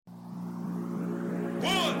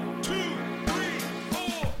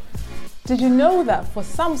Did you know that for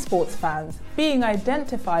some sports fans, being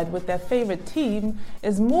identified with their favorite team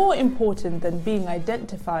is more important than being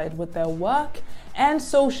identified with their work and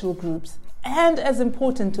social groups, and as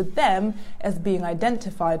important to them as being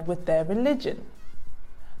identified with their religion?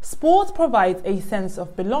 Sports provides a sense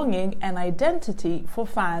of belonging and identity for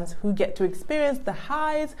fans who get to experience the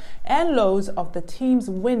highs and lows of the teams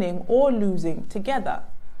winning or losing together.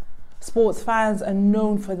 Sports fans are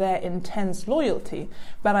known for their intense loyalty,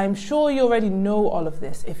 but I'm sure you already know all of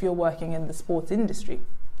this if you're working in the sports industry.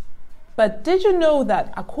 But did you know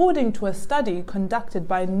that according to a study conducted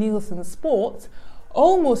by Nielsen Sports,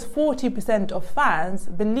 almost 40% of fans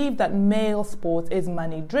believe that male sports is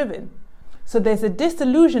money-driven? So there's a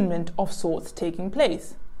disillusionment of sorts taking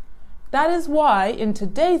place. That is why in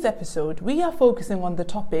today's episode we are focusing on the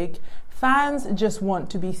topic, fans just want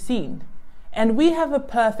to be seen. And we have a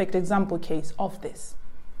perfect example case of this.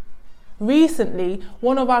 Recently,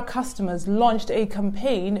 one of our customers launched a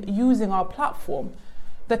campaign using our platform.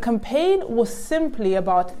 The campaign was simply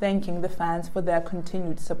about thanking the fans for their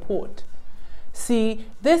continued support. See,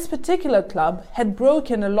 this particular club had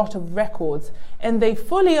broken a lot of records, and they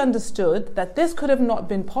fully understood that this could have not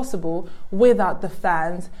been possible without the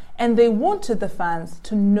fans, and they wanted the fans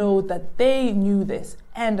to know that they knew this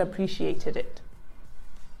and appreciated it.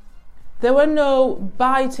 There were no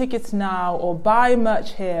buy tickets now or buy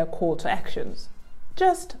merch here call to actions.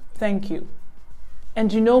 Just thank you.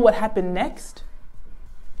 And you know what happened next?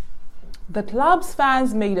 The club's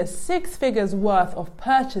fans made a 6 figures worth of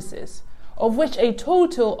purchases, of which a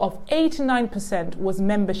total of 89% was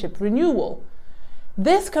membership renewal.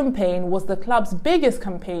 This campaign was the club's biggest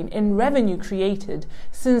campaign in revenue created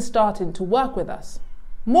since starting to work with us.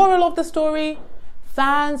 Moral of the story,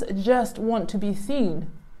 fans just want to be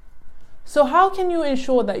seen. So how can you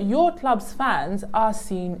ensure that your club's fans are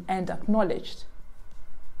seen and acknowledged?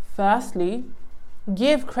 Firstly,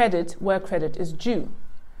 give credit where credit is due.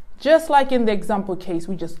 Just like in the example case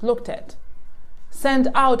we just looked at. Send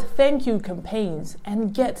out thank you campaigns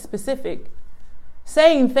and get specific.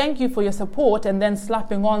 Saying thank you for your support and then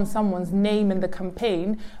slapping on someone's name in the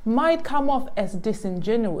campaign might come off as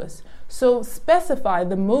disingenuous, so specify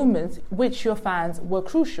the moments which your fans were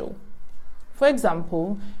crucial. For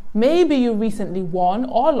example, maybe you recently won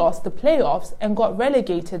or lost the playoffs and got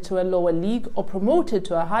relegated to a lower league or promoted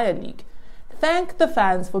to a higher league. Thank the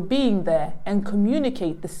fans for being there and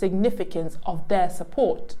communicate the significance of their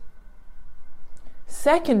support.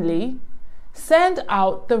 Secondly, send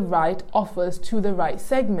out the right offers to the right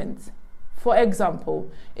segments. For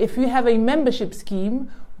example, if you have a membership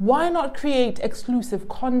scheme, why not create exclusive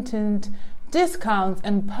content, discounts,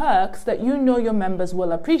 and perks that you know your members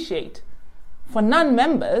will appreciate? For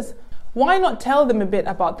non-members, why not tell them a bit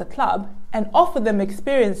about the club and offer them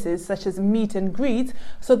experiences such as meet and greets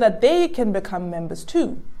so that they can become members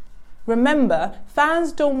too? Remember,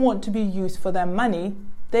 fans don't want to be used for their money,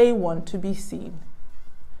 they want to be seen.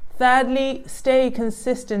 Thirdly, stay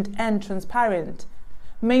consistent and transparent.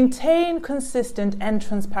 Maintain consistent and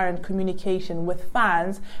transparent communication with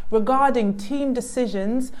fans regarding team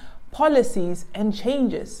decisions, policies, and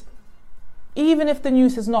changes. Even if the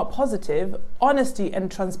news is not positive, honesty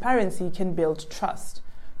and transparency can build trust.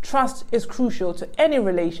 Trust is crucial to any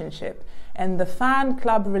relationship, and the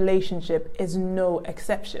fan-club relationship is no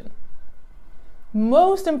exception.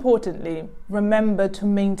 Most importantly, remember to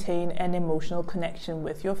maintain an emotional connection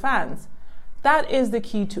with your fans. That is the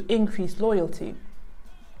key to increased loyalty.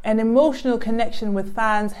 An emotional connection with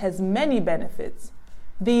fans has many benefits.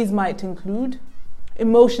 These might include: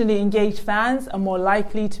 emotionally engaged fans are more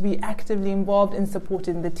likely to be actively involved in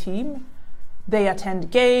supporting the team. They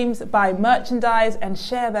attend games, buy merchandise, and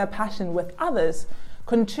share their passion with others,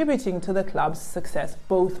 contributing to the club's success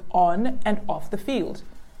both on and off the field.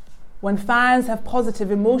 When fans have positive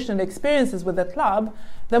emotional experiences with the club,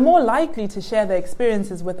 they're more likely to share their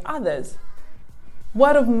experiences with others.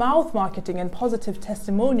 Word of mouth marketing and positive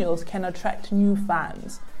testimonials can attract new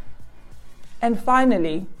fans. And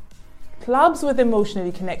finally, clubs with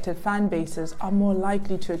emotionally connected fan bases are more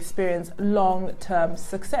likely to experience long-term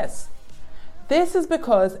success. This is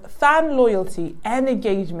because fan loyalty and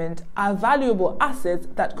engagement are valuable assets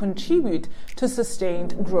that contribute to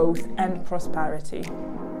sustained growth and prosperity.